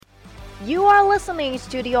You are listening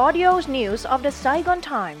to the audio news of the Saigon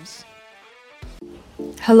Times.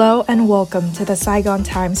 Hello and welcome to the Saigon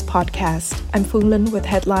Times podcast. I'm Phuong Linh with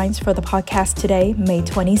headlines for the podcast today, May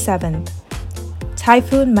 27th.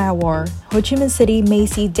 Typhoon Mawar, Ho Chi Minh City may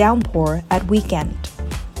see downpour at weekend.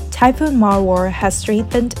 Typhoon Mawar has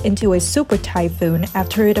strengthened into a super typhoon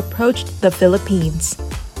after it approached the Philippines,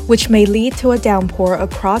 which may lead to a downpour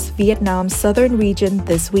across Vietnam's southern region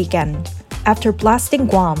this weekend. After blasting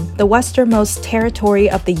Guam, the westernmost territory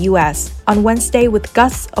of the U.S., on Wednesday with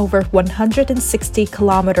gusts over 160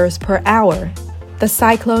 kilometers per hour, the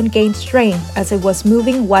cyclone gained strength as it was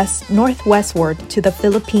moving west-northwestward to the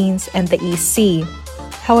Philippines and the East Sea.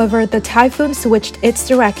 However, the typhoon switched its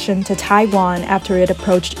direction to Taiwan after it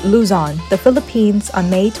approached Luzon, the Philippines,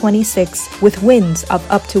 on May 26, with winds of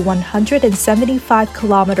up to 175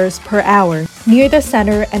 kilometers per hour near the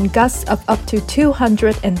center and gusts of up to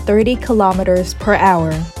 230 kilometers per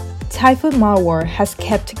hour. Typhoon Mawar has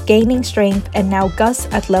kept gaining strength and now gusts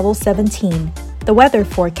at level 17. The weather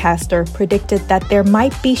forecaster predicted that there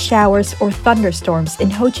might be showers or thunderstorms in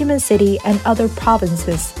Ho Chi Minh City and other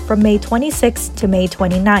provinces from May 26 to May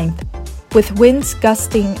 29th, with winds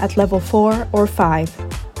gusting at level 4 or 5.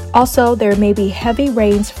 Also, there may be heavy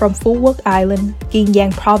rains from Phu Quoc Island, Gin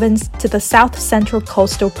Giang Province to the south-central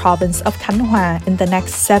coastal province of Khánh Hòa in the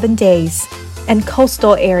next 7 days, and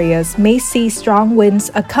coastal areas may see strong winds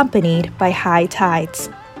accompanied by high tides.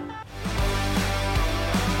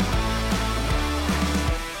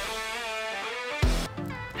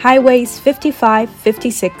 Highways 55,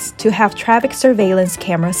 56 to have traffic surveillance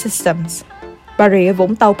camera systems. Bà Rịa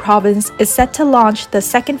Vũng Tàu Province is set to launch the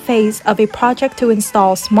second phase of a project to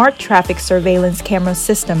install smart traffic surveillance camera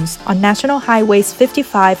systems on National Highways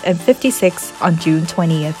 55 and 56 on June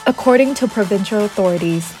 20th. According to provincial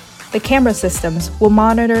authorities, the camera systems will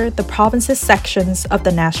monitor the province's sections of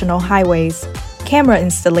the national highways. Camera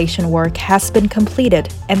installation work has been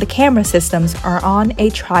completed and the camera systems are on a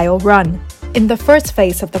trial run. In the first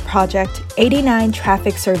phase of the project, 89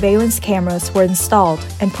 traffic surveillance cameras were installed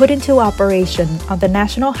and put into operation on the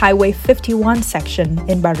National Highway 51 section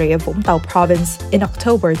in Bà Rịa Vũng Tàu Province in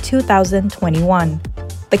October 2021.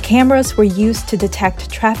 The cameras were used to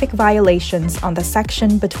detect traffic violations on the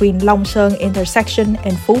section between Long Sơn intersection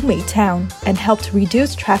and Phú Mỹ town and helped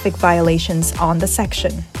reduce traffic violations on the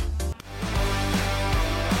section.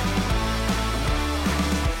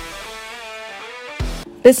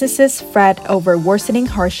 Businesses fret over worsening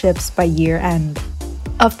hardships by year-end.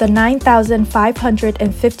 Of the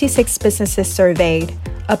 9,556 businesses surveyed,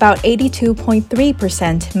 about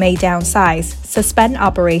 82.3% may downsize, suspend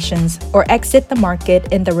operations, or exit the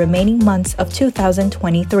market in the remaining months of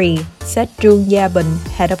 2023, said Trung Yabun,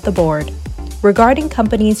 head of the board. Regarding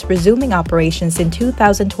companies resuming operations in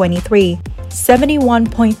 2023,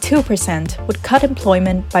 71.2% would cut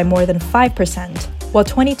employment by more than 5%, while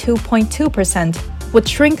 22.2% would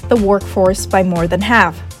shrink the workforce by more than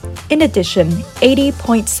half. In addition,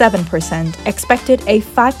 80.7% expected a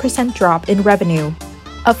 5% drop in revenue,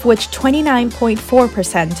 of which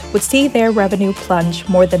 29.4% would see their revenue plunge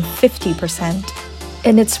more than 50%.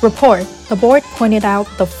 In its report, the board pointed out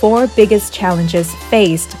the 4 biggest challenges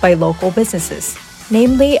faced by local businesses,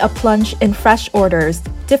 namely a plunge in fresh orders,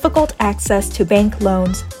 difficult access to bank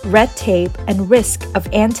loans, red tape, and risk of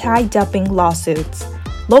anti-dumping lawsuits.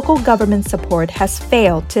 Local government support has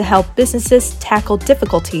failed to help businesses tackle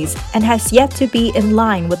difficulties and has yet to be in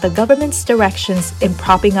line with the government's directions in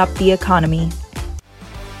propping up the economy.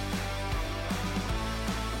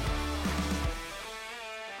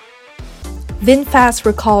 VinFast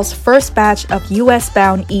recalls first batch of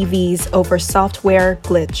US-bound EVs over software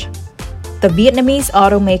glitch. The Vietnamese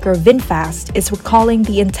automaker VinFast is recalling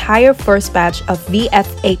the entire first batch of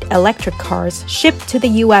VF8 electric cars shipped to the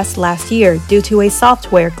US last year due to a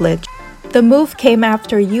software glitch. The move came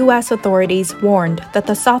after US authorities warned that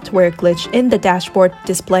the software glitch in the dashboard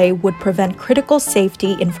display would prevent critical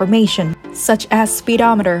safety information, such as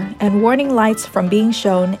speedometer and warning lights from being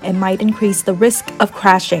shown and might increase the risk of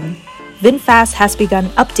crashing. VinFast has begun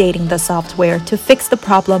updating the software to fix the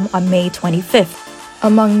problem on May 25th.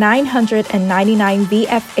 Among 999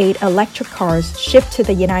 VF8 electric cars shipped to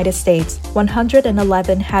the United States,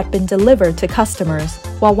 111 had been delivered to customers,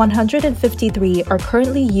 while 153 are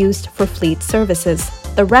currently used for fleet services.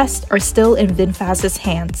 The rest are still in VinFast's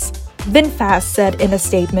hands. VinFast said in a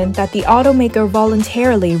statement that the automaker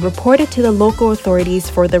voluntarily reported to the local authorities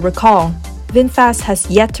for the recall. VinFast has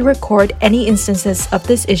yet to record any instances of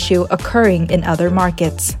this issue occurring in other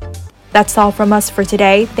markets. That's all from us for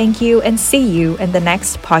today. Thank you and see you in the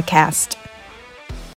next podcast.